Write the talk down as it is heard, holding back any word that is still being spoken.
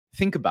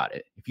think about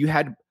it. If you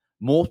had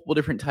multiple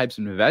different types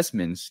of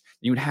investments,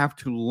 you would have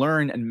to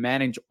learn and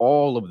manage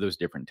all of those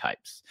different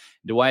types.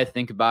 The way I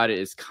think about it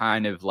is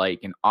kind of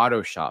like an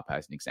auto shop,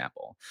 as an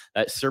example,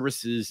 that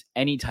services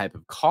any type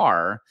of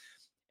car,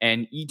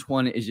 and each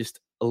one is just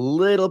a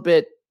little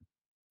bit,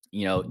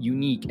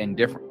 unique and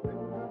different.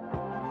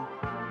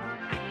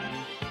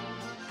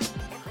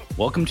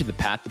 Welcome to the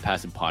Path to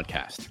Passive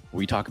podcast, where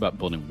we talk about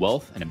building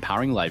wealth and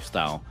empowering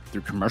lifestyle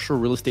through commercial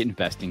real estate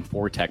investing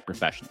for tech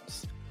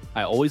professionals.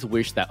 I always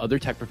wish that other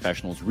tech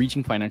professionals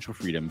reaching financial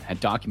freedom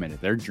had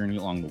documented their journey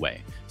along the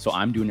way, so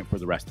I'm doing it for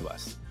the rest of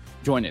us.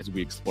 Join us as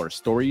we explore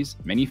stories,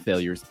 many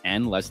failures,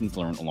 and lessons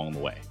learned along the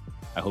way.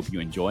 I hope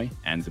you enjoy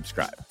and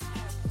subscribe.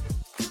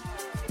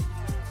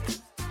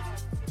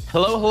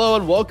 Hello,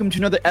 and welcome to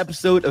another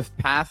episode of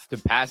Path to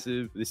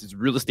Passive. This is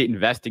real estate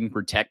investing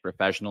for tech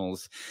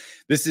professionals.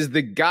 This is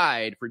the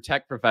guide for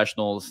tech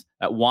professionals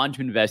that want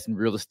to invest in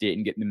real estate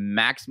and get the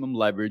maximum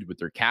leverage with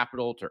their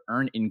capital to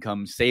earn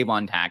income, save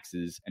on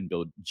taxes, and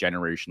build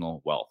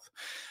generational wealth.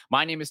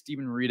 My name is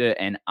Steven Rita,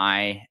 and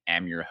I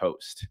am your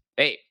host.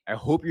 Hey, I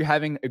hope you're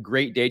having a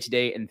great day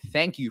today, and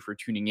thank you for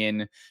tuning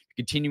in,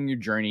 continuing your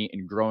journey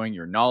and growing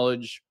your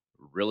knowledge,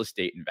 real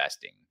estate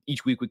investing.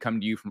 Each week we come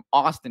to you from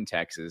Austin,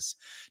 Texas,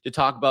 to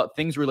talk about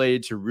things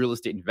related to real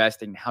estate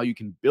investing and how you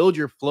can build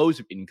your flows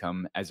of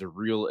income as a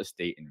real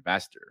estate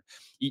investor.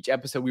 Each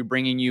episode we're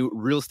bringing you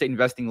real estate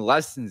investing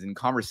lessons and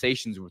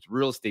conversations with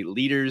real estate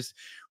leaders,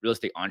 real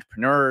estate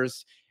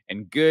entrepreneurs,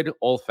 and good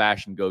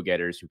old-fashioned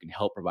go-getters who can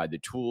help provide the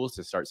tools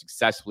to start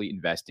successfully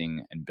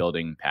investing and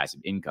building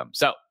passive income.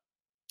 So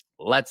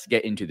let's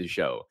get into the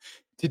show.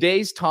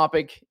 Today's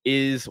topic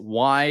is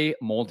why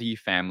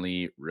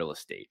multifamily real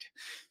estate.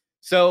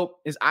 So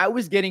as I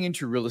was getting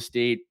into real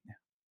estate,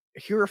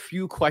 here are a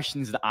few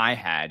questions that I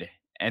had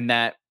and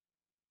that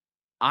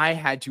I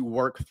had to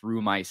work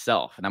through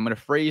myself. And I'm going to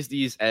phrase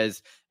these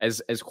as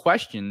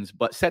questions,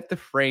 but set the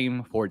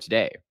frame for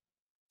today.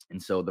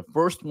 And so the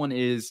first one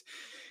is,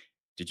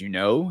 did you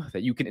know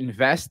that you can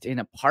invest in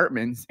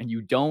apartments and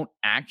you don't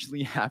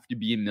actually have to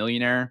be a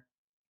millionaire?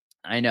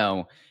 I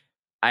know.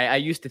 I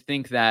used to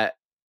think that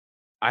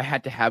I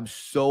had to have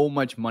so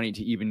much money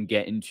to even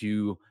get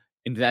into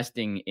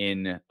investing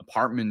in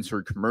apartments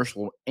or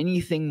commercial,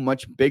 anything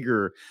much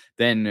bigger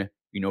than,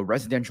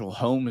 residential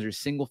homes or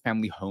single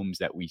family homes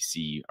that we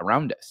see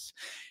around us.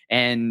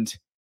 And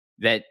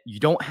that you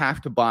don't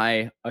have to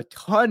buy a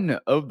ton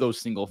of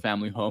those single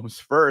family homes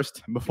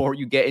first before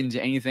you get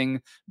into anything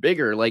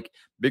bigger, like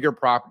bigger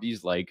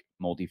properties like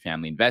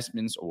multifamily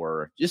investments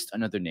or just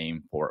another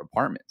name for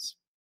apartments.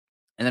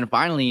 And then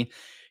finally,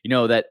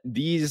 that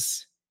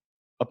these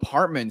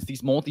apartments,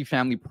 these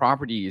multifamily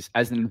properties,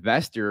 as an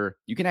investor,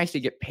 you can actually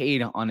get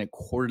paid on a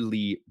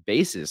quarterly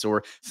basis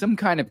or some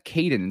kind of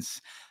cadence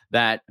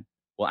that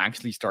will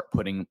actually start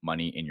putting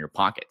money in your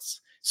pockets.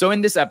 So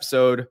in this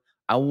episode,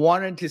 I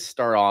wanted to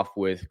start off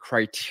with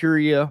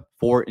criteria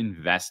for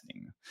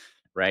investing,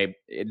 right?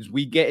 As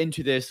we get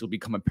into this, it'll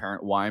become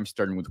apparent why I'm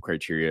starting with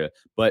criteria,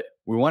 but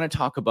we want to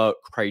talk about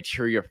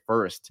criteria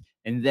first,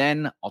 and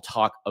then I'll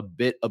talk a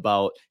bit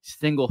about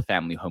single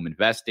family home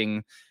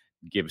investing,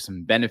 give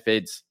some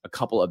benefits, a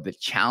couple of the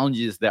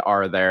challenges that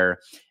are there,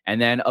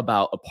 and then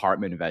about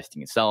apartment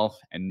investing itself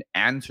and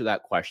answer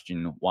that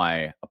question,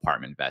 why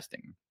apartment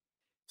investing?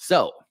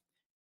 So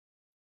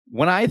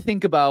when I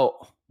think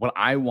about what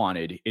I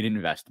wanted in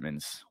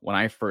investments when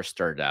I first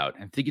started out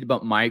and thinking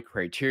about my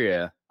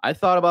criteria, I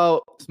thought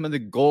about some of the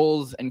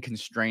goals and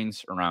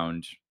constraints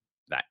around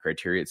that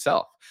criteria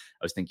itself.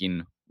 I was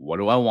thinking, what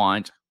do I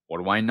want?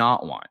 What do I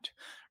not want?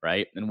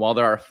 Right? And while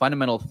there are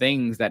fundamental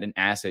things that an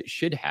asset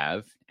should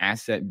have,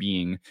 asset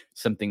being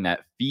something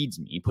that feeds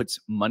me, puts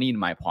money in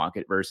my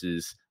pocket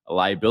versus a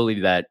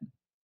liability that,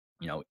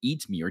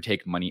 eats me or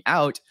takes money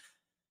out.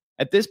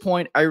 At this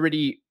point, I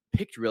already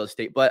picked real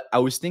estate, but I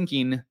was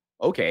thinking,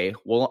 okay,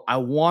 well, I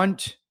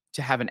want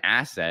to have an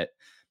asset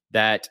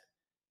that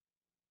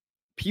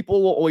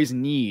people will always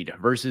need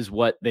versus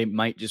what they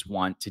might just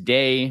want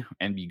today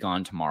and be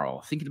gone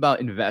tomorrow. Thinking about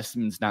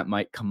investments that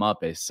might come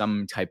up as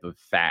some type of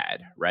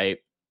fad, right?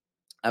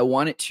 I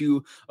want it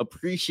to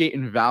appreciate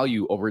in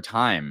value over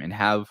time and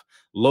have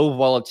low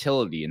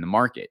volatility in the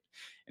market.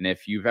 And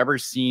if you've ever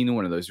seen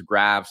one of those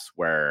graphs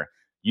where,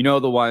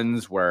 the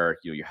ones where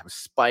you have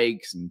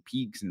spikes and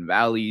peaks and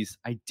valleys,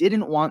 I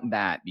didn't want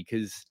that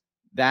because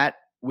that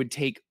would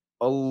take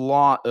a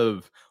lot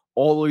of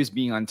always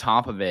being on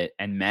top of it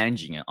and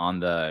managing it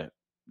on the,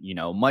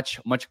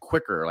 much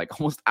quicker, like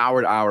almost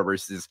hour to hour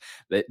versus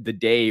the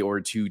day or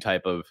two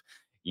type of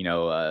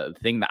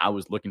thing that I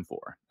was looking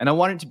for. And I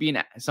wanted it to be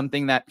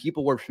something that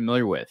people were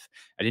familiar with.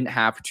 I didn't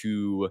have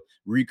to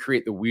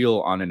recreate the wheel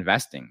on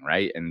investing,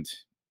 right? And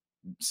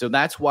so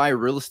that's why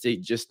real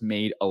estate just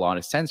made a lot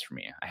of sense for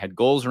me. I had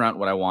goals around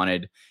what I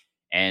wanted,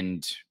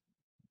 and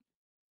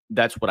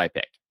that's what I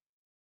picked.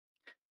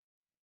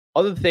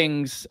 Other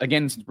things,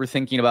 again, we're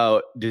thinking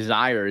about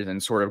desires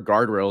and sort of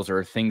guardrails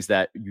or things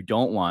that you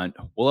don't want.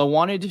 Well, I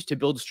wanted to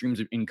build streams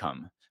of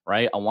income,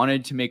 right? I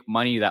wanted to make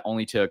money that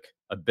only took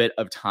a bit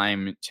of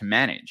time to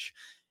manage.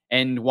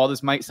 And while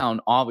this might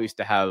sound obvious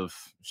to have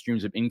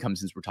streams of income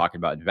since we're talking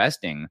about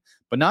investing,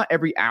 but not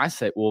every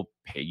asset will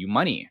pay you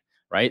money,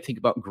 right? Think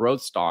about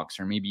growth stocks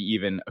or maybe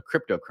even a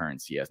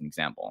cryptocurrency as an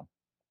example,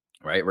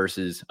 right?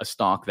 Versus a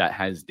stock that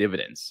has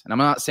dividends. And I'm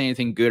not saying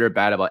anything good or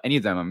bad about any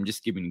of them. I'm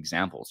just giving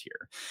examples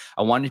here.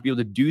 I wanted to be able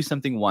to do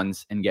something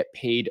once and get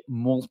paid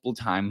multiple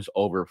times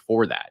over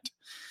for that.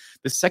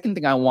 The second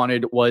thing I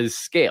wanted was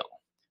scale,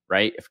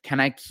 right? Can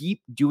I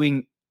keep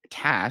doing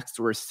tasks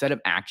or a set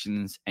of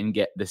actions and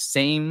get the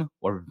same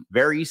or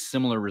very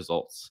similar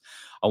results?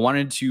 I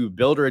wanted to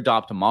build or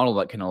adopt a model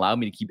that can allow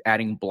me to keep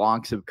adding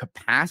blocks of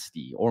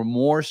capacity or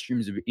more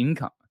streams of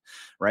income,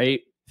 right?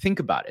 Think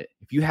about it.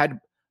 If you had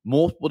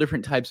multiple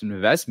different types of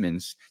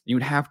investments, you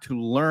would have to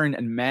learn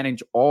and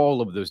manage all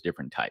of those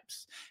different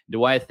types. The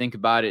way I think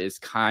about it is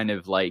kind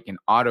of like an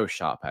auto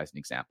shop, as an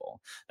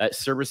example, that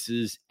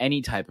services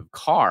any type of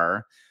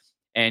car,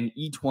 and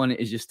each one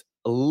is just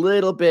a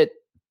little bit,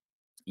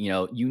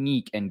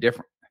 unique and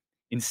different.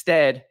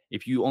 Instead,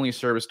 if you only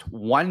serviced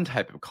one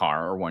type of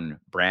car or one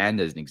brand,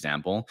 as an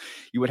example,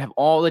 you would have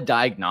all the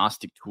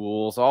diagnostic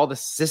tools, all the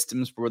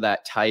systems for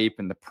that type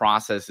and the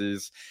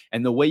processes.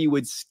 And the way you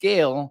would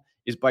scale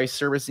is by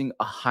servicing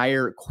a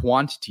higher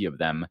quantity of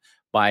them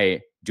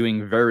by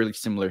doing very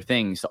similar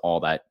things to all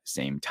that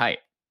same type.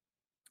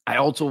 I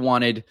also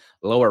wanted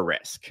lower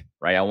risk,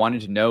 right? I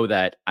wanted to know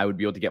that I would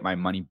be able to get my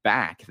money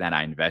back that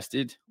I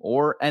invested,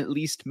 or at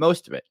least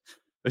most of it.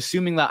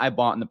 Assuming that I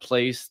bought in the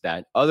place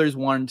that others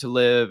wanted to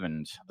live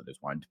and others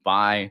wanted to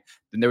buy,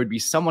 then there would be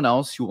someone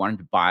else who wanted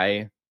to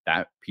buy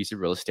that piece of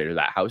real estate or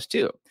that house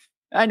too.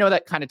 I know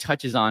that kind of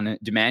touches on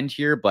demand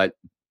here, but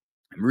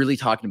I'm really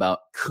talking about,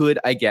 could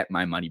I get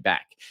my money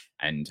back?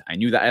 And I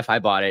knew that if I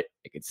bought it,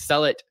 I could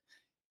sell it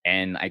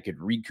and I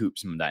could recoup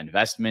some of that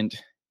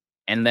investment.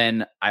 And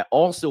then I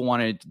also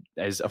wanted,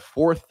 as a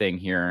fourth thing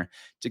here,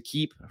 to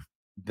keep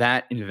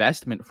that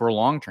investment for a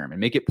long term and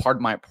make it part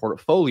of my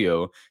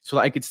portfolio so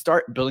that I could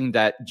start building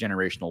that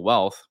generational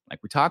wealth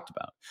like we talked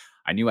about.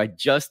 I knew I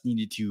just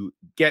needed to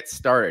get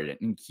started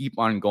and keep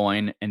on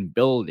going and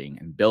building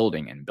and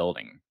building and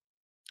building.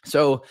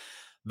 So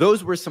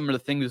those were some of the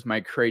things,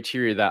 my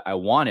criteria that I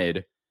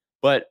wanted,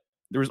 but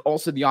there was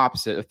also the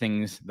opposite of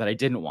things that I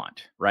didn't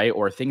want, right?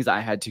 Or things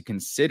I had to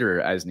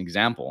consider, as an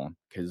example,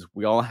 because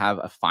we all have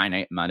a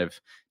finite amount of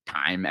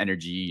time,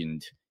 energy,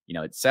 and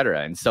et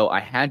cetera. And so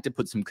I had to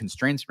put some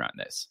constraints around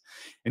this.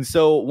 And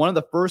so one of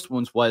the first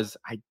ones was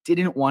I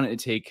didn't want it to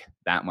take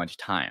that much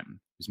time.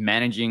 It was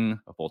managing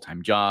a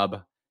full-time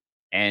job,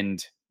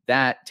 and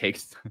that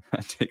takes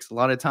a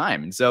lot of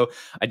time. And so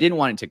I didn't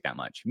want it to take that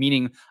much,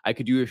 meaning I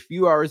could do a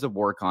few hours of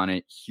work on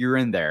it here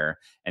and there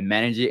and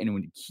manage it, and it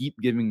would keep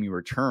giving me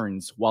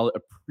returns while it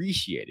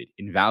appreciated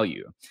in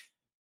value.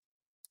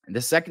 And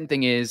the second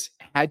thing is,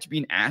 it had to be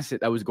an asset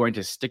that was going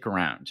to stick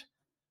around.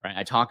 Right?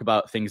 I talk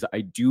about things that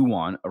I do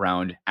want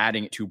around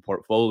adding it to a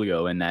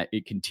portfolio and that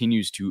it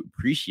continues to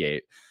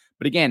appreciate.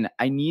 But again,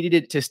 I needed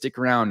it to stick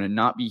around and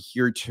not be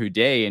here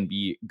today and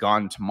be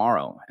gone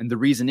tomorrow. And the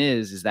reason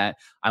is that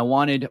I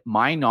wanted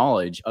my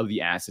knowledge of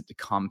the asset to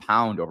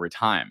compound over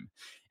time.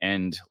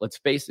 And let's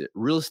face it,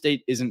 real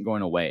estate isn't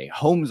going away.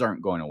 Homes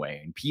aren't going away.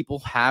 And people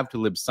have to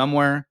live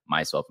somewhere,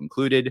 myself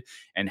included.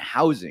 And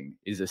housing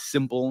is a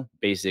simple,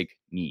 basic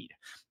need.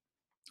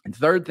 And the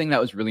third thing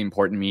that was really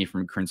important to me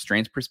from a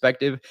constraints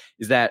perspective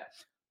is that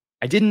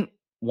I didn't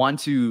want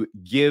to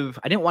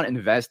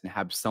invest and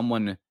have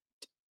someone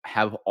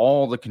have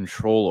all the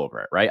control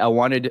over it, right? I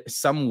wanted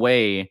some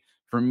way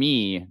for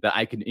me that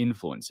I could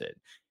influence it.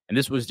 And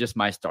this was just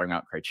my starting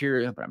out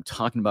criteria, but I'm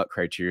talking about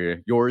criteria.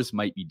 Yours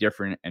might be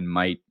different and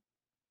you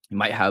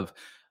might have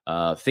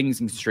things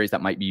and constraints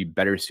that might be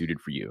better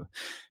suited for you.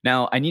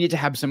 Now, I needed to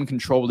have some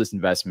control of this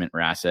investment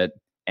or asset.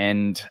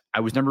 And I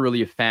was never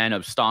really a fan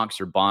of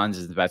stocks or bonds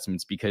as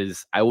investments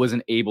because I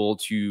wasn't able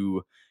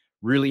to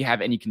really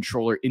have any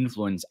control or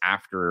influence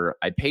after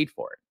I paid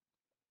for it.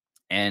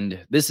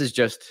 And this is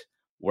just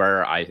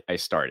where I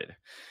started.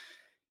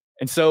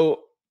 And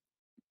so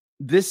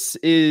this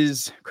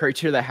is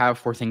criteria that I have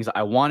for things that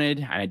I wanted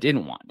and I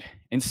didn't want.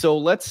 And so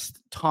let's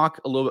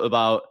talk a little bit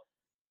about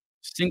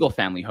single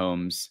family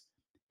homes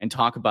and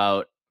talk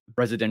about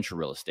residential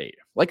real estate.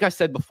 Like I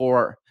said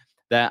before,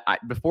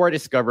 before I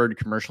discovered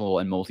commercial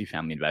and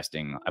multifamily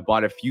investing, I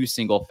bought a few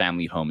single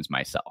family homes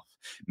myself.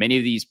 Many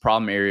of these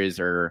problem areas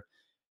are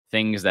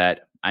things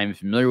that I'm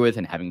familiar with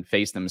and having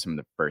faced them some of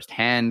the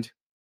firsthand.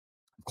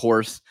 Of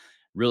course,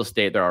 real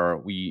estate,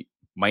 we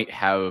might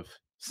have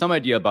some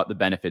idea about the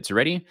benefits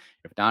already.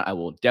 If not, I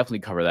will definitely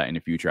cover that in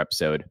a future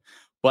episode.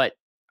 But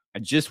I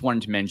just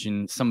wanted to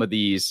mention some of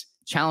these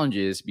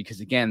challenges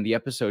because, again, the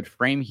episode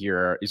frame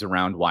here is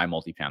around why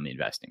multifamily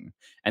investing.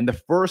 And the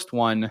first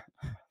one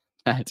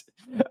that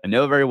I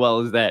know very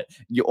well is that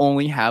you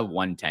only have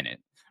one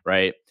tenant,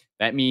 right?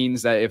 That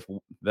means that if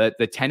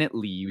the tenant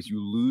leaves, you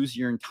lose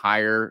your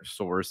entire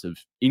source of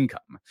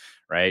income,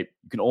 right?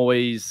 You can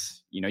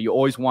always, you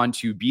always want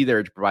to be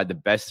there to provide the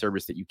best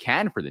service that you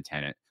can for the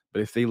tenant,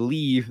 But if they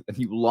leave, then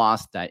you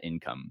lost that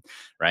income,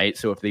 right?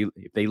 So if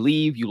they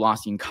leave, you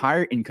lost the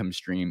entire income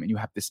stream, and you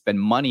have to spend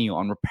money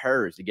on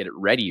repairs to get it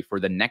ready for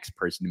the next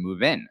person to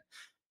move in.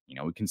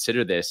 We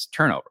consider this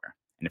turnover.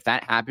 And if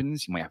that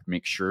happens, you might have to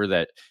make sure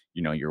that,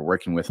 you're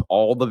working with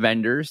all the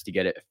vendors to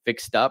get it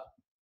fixed up.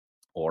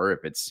 Or if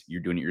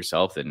you're doing it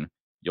yourself, then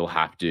you'll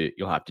have to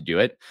do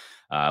it.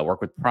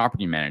 Work with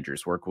property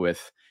managers, work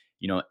with,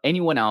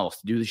 anyone else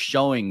to do the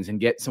showings and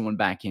get someone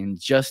back in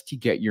just to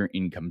get your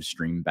income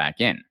stream back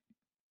in.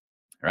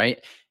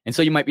 Right. And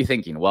so you might be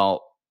thinking,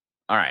 well,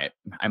 all right,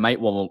 I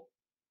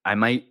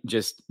might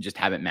just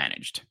have it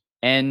managed.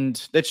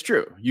 And that's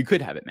true. You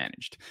could have it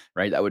managed,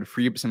 right? That would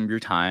free up some of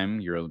your time.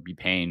 You'll be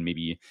paying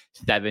maybe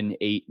 7,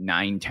 8,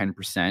 9,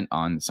 10%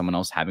 on someone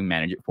else having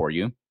managed it for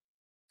you.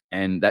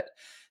 And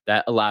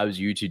that allows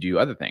you to do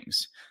other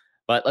things.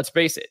 But let's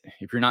face it,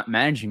 if you're not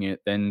managing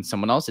it, then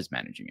someone else is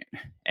managing it.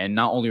 And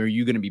not only are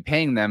you going to be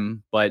paying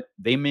them, but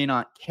they may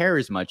not care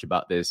as much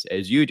about this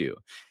as you do.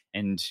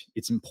 And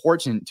it's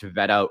important to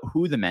vet out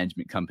who the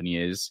management company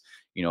is,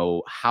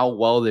 how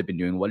well they've been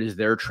doing, what is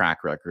their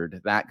track record,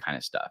 that kind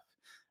of stuff.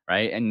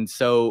 Right. And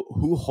so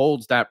who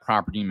holds that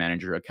property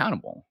manager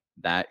accountable?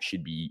 That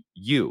should be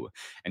you.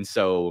 And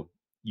so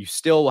you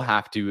still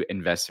have to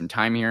invest some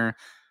time here.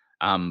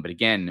 But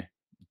again,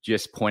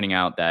 just pointing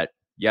out that,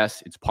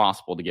 yes, it's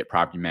possible to get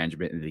property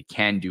management and they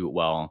can do it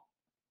well,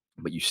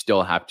 but you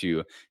still have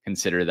to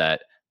consider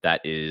that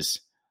is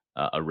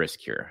a risk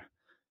here.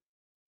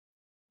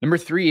 Number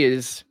 3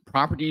 is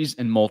properties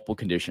and multiple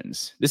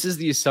conditions. This is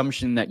the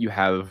assumption that you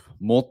have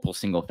multiple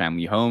single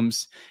family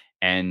homes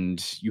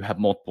and you have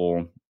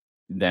multiple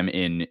them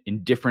in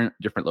different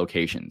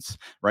locations,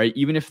 right?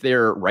 Even if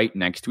they're right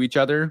next to each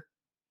other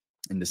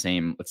in the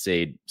same, let's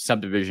say,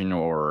 subdivision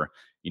or,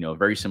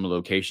 very similar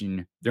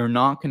location, they're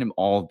not going to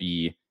all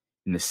be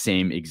in the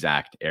same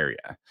exact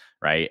area,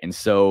 right? And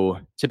so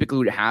typically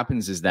what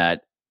happens is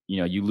that,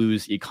 you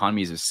lose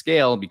economies of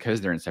scale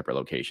because they're in separate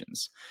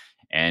locations.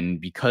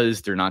 And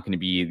because they're not going to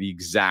be the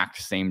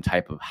exact same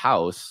type of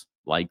house,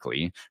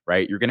 likely,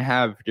 right? You're going to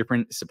have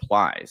different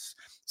supplies.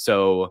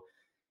 So,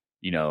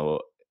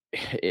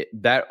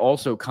 that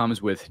also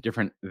comes with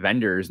different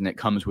vendors and it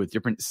comes with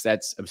different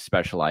sets of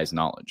specialized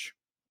knowledge.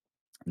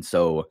 And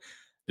so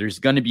there's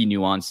going to be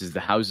nuances. The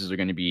houses are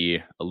going to be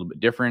a little bit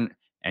different.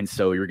 And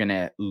so you're going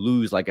to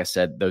lose, like I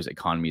said, those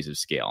economies of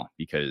scale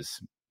because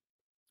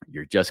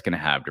you're just going to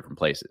have different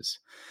places.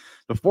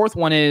 The fourth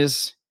one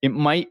is it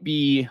might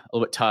be a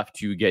little bit tough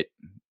to get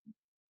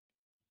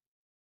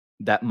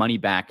that money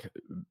back,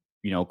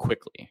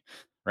 quickly,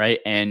 right?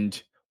 And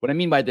what I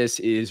mean by this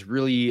is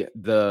really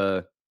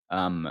the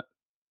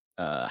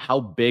how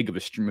big of a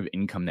stream of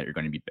income that you're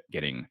going to be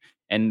getting.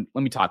 And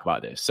let me talk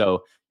about this.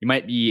 So you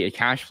might be a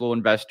cash flow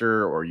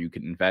investor, or you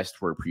could invest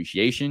for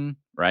appreciation,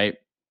 right?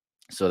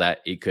 So that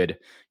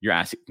your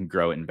asset can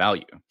grow in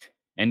value.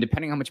 And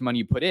depending on how much money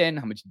you put in,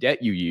 how much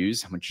debt you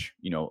use, how much,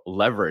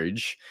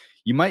 leverage,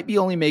 you might be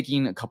only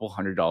making a couple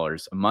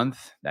 $100s a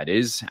month. That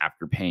is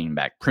after paying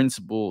back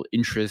principal,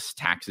 interest,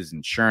 taxes,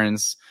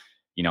 insurance,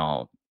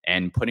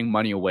 and putting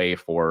money away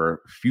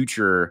for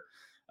future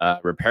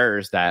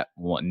repairs that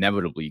will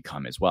inevitably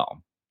come as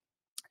well.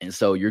 And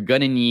so you're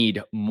going to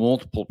need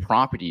multiple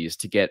properties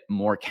to get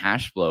more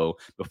cash flow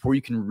before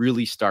you can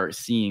really start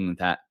seeing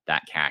that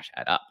cash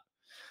add up,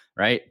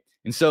 right?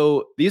 And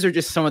so these are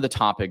just some of the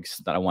topics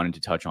that I wanted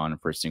to touch on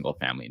for single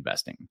family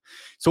investing.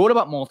 So what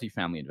about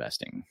multifamily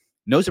investing?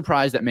 No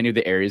surprise that many of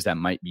the areas that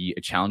might be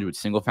a challenge with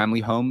single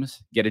family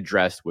homes get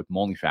addressed with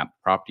multifamily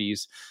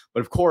properties. But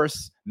of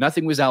course,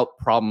 nothing without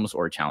problems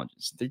or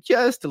challenges. They're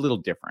just a little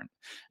different.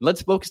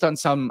 Let's focus on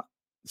some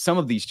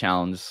of these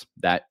challenges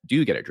that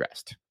do get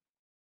addressed.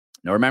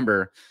 Now,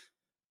 remember,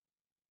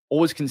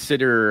 always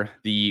consider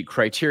the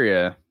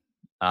criteria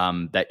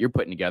that you're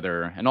putting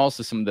together and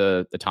also some of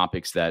the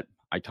topics that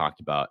I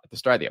talked about at the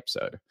start of the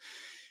episode.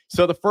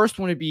 So the first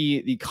one would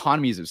be the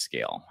economies of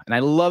scale. And I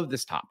love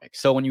this topic.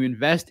 So when you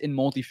invest in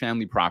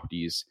multifamily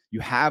properties, you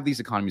have these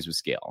economies of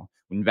scale.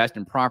 When you invest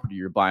in property,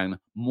 you're buying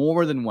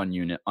more than one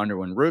unit under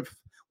one roof,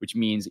 which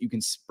means that you can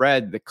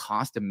spread the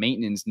cost of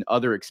maintenance and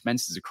other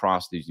expenses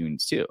across these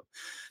units too.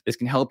 This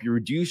can help you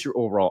reduce your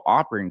overall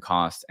operating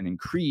costs and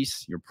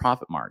increase your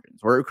profit margins,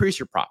 or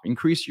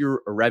increase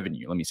your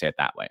revenue. Let me say it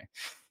that way.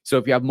 So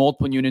if you have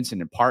multiple units in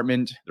an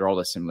apartment, they're all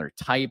a similar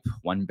type,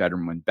 1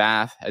 bedroom, 1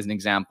 bath, as an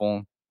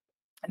example.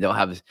 And they'll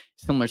have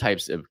similar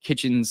types of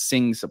kitchens,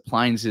 sinks,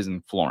 appliances,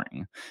 and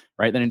flooring,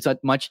 right? Then it's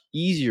much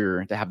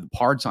easier to have the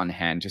parts on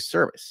hand to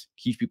service,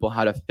 teach people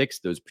how to fix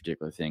those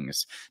particular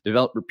things,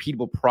 develop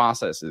repeatable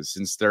processes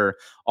since they're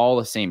all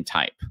the same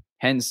type.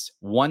 Hence,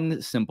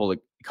 one simple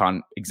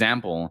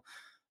example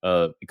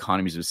of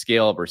economies of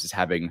scale versus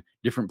having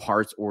different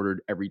parts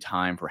ordered every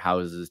time for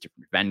houses,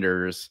 different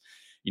vendors,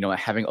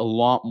 having a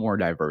lot more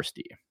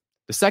diversity.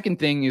 The second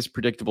thing is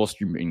predictable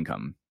stream of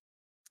income.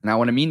 Now,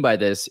 what I mean by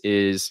this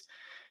is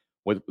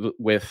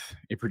with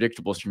a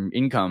predictable stream of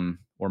income,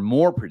 or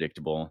more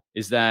predictable,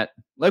 is that,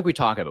 like we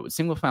talk about with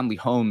single family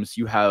homes,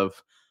 you have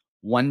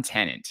one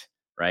tenant,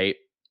 right?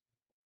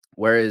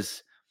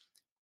 Whereas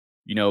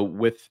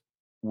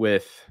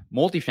With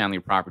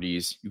multifamily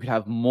properties, you could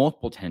have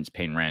multiple tenants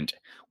paying rent,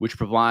 which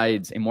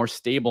provides a more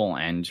stable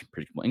and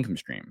predictable income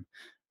stream,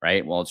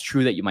 right? While it's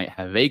true that you might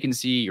have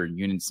vacancy or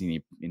units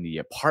in the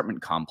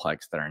apartment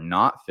complex that are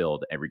not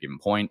filled at every given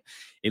point,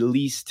 at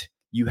least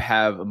you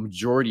have a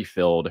majority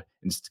filled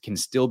and can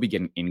still be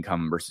getting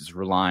income versus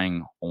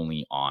relying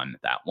only on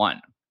that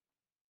one.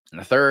 And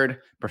the third,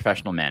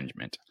 professional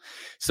management.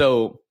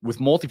 So with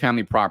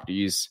multifamily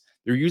properties,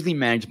 they're usually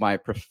managed by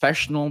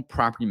professional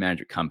property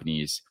management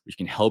companies, which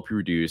can help you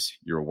reduce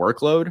your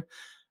workload,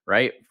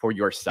 right, for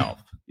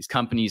yourself. These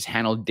companies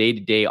handle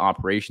day-to-day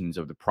operations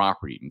of the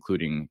property,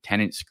 including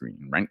tenant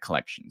screening, rent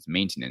collections,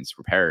 maintenance,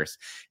 repairs,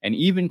 and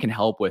even can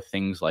help with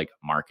things like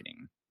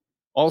marketing.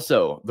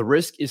 Also, the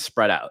risk is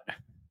spread out,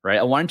 right?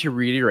 I wanted to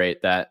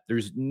reiterate that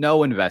there's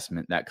no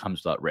investment that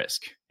comes without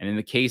risk. And in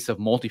the case of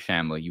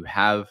multifamily, you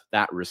have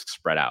that risk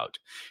spread out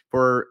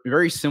for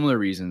very similar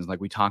reasons, like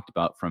we talked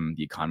about from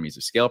the economies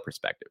of scale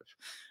perspective,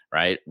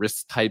 right?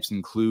 Risk types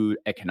include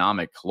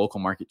economic, local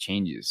market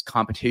changes,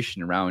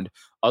 competition around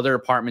other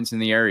apartments in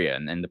the area,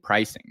 and then the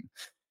pricing,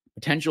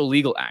 potential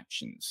legal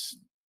actions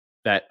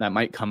that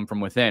might come from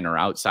within or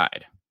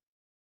outside.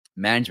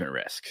 Management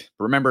risk.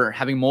 But remember,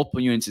 having multiple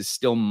units is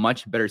still a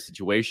much better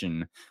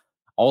situation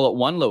all at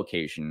one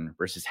location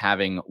versus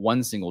having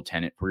one single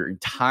tenant for your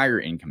entire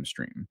income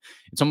stream.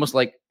 It's almost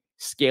like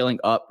scaling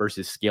up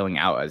versus scaling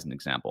out, as an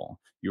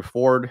example. You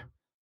afford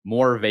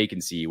more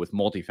vacancy with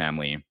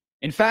multifamily.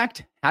 In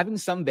fact, having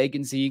some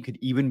vacancy could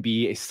even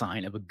be a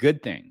sign of a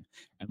good thing.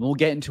 And we'll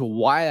get into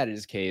why that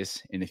is the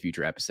case in a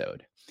future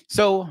episode.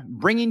 So,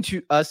 bringing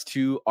us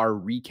to our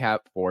recap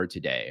for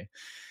today.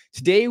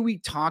 Today, we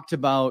talked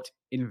about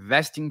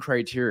investing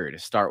criteria to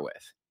start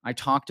with. I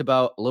talked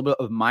about a little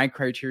bit of my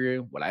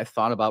criteria, what I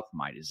thought about for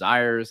my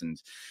desires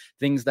and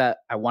things that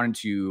I wanted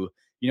to,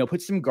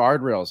 put some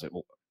guardrails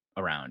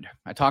around.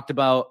 I talked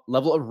about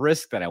level of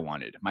risk that I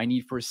wanted, my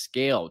need for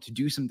scale to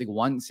do something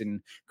once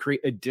and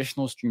create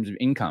additional streams of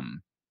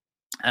income.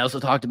 I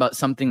also talked about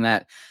something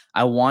that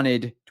I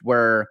wanted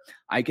where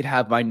I could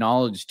have my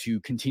knowledge to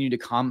continue to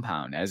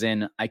compound, as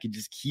in I could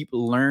just keep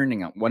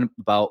learning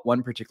about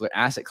one particular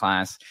asset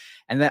class,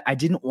 and that I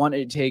didn't want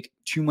it to take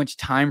too much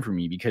time for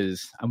me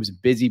because I was a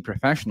busy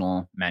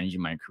professional managing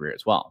my career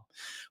as well.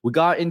 We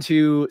got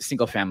into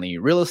single family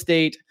real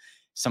estate,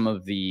 some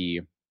of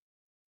the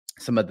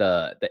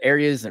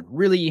areas that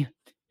really,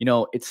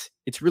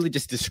 it's really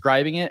just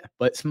describing it,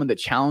 but some of the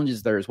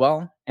challenges there as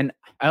well. And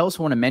I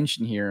also want to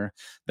mention here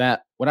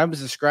that what I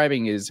was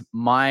describing is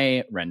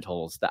my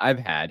rentals that I've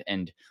had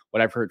and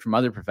what I've heard from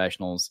other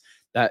professionals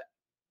that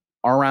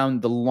are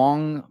around the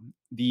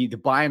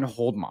buy and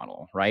hold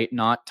model, right?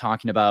 Not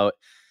talking about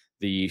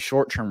the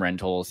short-term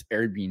rentals,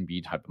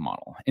 Airbnb type of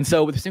model. And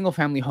so with single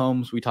family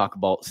homes, we talk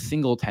about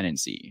single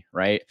tenancy,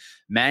 right?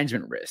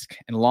 Management risk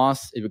and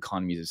loss of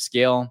economies of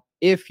scale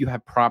if you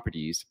have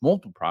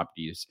multiple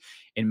properties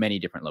in many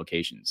different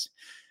locations.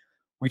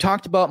 We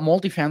talked about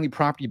multifamily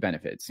property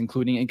benefits,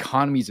 including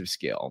economies of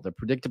scale, the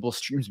predictable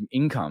streams of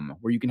income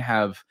where you can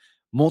have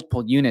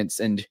multiple units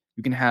and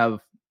you can have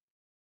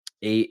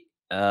a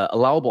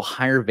allowable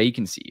higher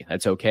vacancy.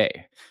 That's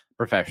okay.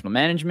 Professional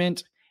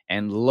management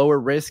and lower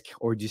risk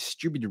or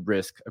distributed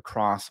risk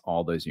across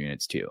all those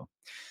units too.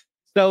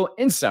 So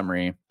in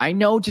summary, I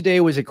know today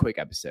was a quick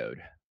episode,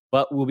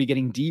 but we'll be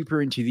getting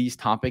deeper into these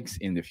topics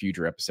in the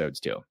future episodes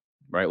too,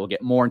 right? We'll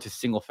get more into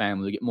single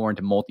family, we'll get more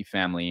into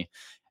multifamily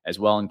as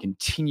well, and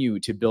continue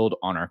to build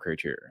on our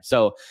criteria.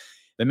 So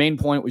the main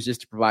point was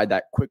just to provide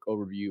that quick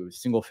overview of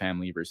single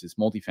family versus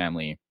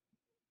multifamily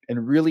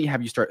and really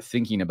have you start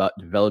thinking about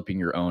developing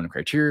your own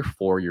criteria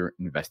for your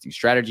investing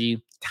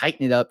strategy,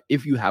 tighten it up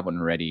if you have one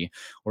already,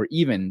 or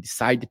even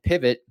decide to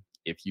pivot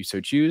if you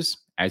so choose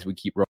as we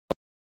keep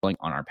rolling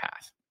on our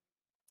path.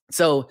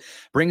 So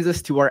brings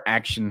us to our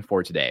action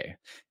for today.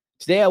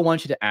 Today, I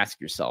want you to ask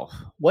yourself,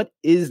 what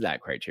is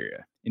that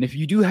criteria? And if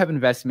you do have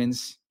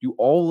investments, do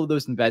all of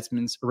those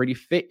investments already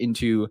fit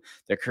into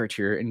the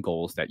criteria and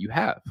goals that you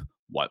have?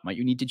 What might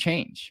you need to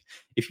change?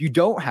 If you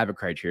don't have a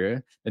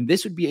criteria, then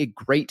this would be a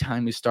great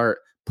time to start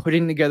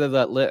putting together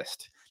that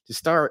list, to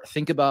start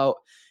think about,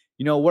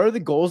 what are the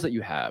goals that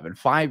you have in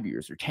 5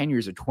 years or 10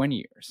 years or 20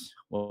 years?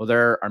 Well,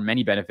 there are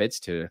many benefits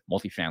to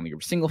multifamily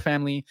or single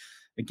family.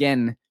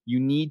 Again, you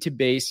need to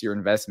base your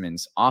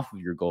investments off of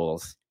your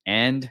goals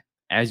and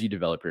as you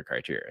develop your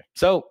criteria.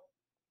 So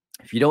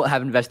if you don't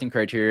have investing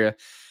criteria,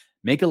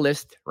 make a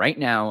list right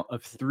now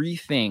of 3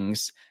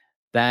 things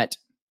that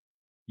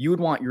you would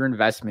want your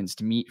investments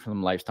to meet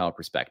from a lifestyle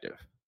perspective,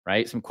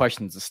 right? Some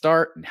questions to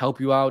start and help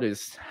you out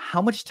is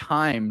how much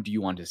time do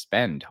you want to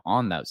spend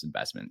on those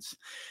investments?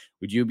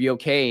 Would you be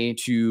okay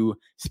to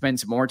spend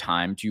some more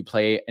time to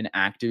play an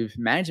active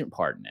management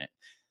part in it?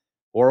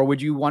 Or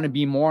would you want to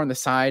be more on the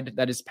side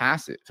that is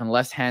passive and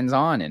less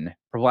hands-on and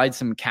provide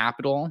some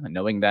capital and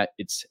knowing that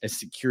it's as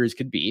secure as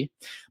could be,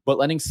 but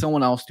letting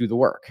someone else do the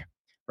work,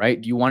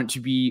 right? Do you want it to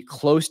be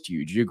close to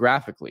you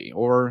geographically?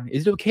 Or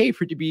is it okay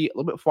for it to be a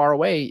little bit far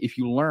away if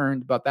you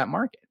learned about that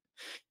market?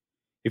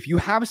 If you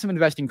have some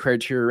investing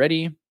criteria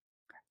already,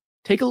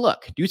 take a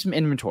look, do some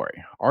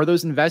inventory. Are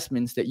those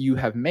investments that you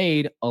have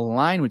made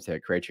aligned with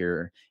that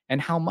criteria,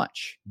 and how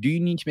much? Do you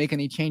need to make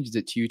any changes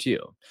at Q2?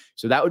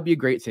 So that would be a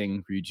great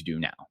thing for you to do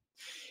now.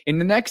 In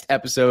the next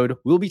episode,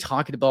 we'll be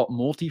talking about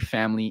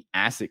multifamily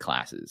asset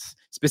classes.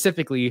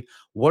 Specifically,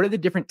 what are the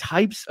different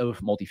types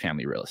of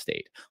multifamily real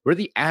estate? What are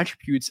the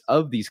attributes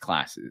of these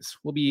classes?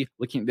 We'll be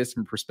looking at this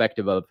from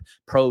perspective of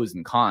pros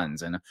and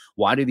cons, and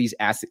why do these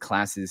asset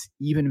classes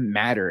even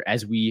matter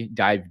as we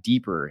dive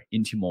deeper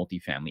into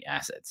multifamily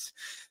assets.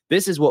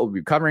 This is what we'll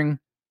be covering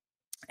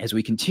as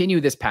we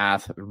continue this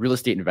path of real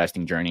estate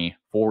investing journey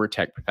for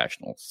tech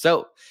professionals.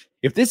 So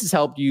if this has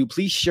helped you,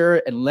 please share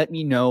it and let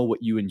me know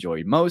what you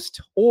enjoyed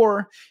most.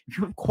 Or if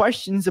you have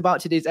questions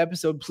about today's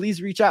episode,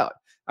 please reach out.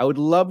 I would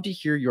love to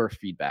hear your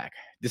feedback,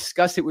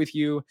 discuss it with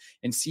you,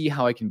 and see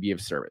how I can be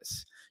of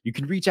service. You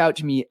can reach out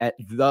to me at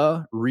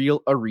The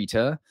Real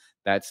Arita.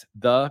 That's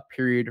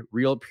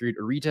real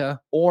Arita,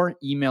 or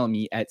email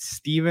me at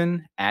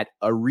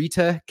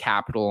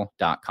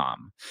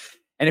steven@aritacapital.com.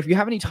 And if you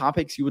have any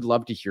topics you would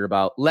love to hear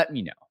about, let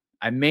me know.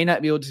 I may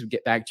not be able to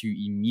get back to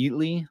you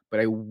immediately, but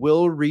I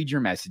will read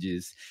your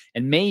messages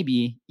and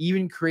maybe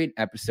even create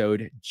an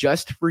episode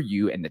just for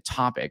you and the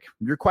topic,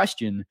 your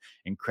question,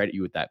 and credit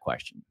you with that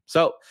question.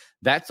 So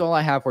that's all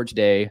I have for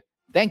today.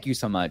 Thank you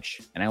so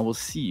much, and I will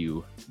see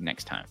you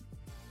next time.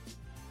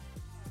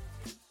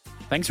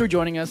 Thanks for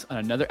joining us on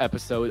another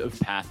episode of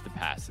Path to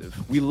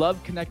Passive. We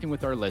love connecting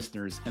with our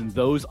listeners and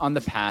those on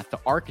the path to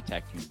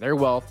architecting their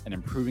wealth and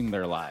improving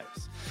their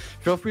lives.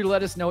 Feel free to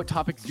let us know what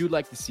topics you'd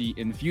like to see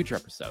in future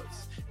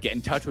episodes. Get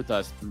in touch with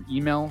us through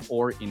email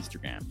or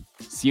Instagram.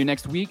 See you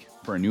next week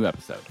for a new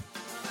episode.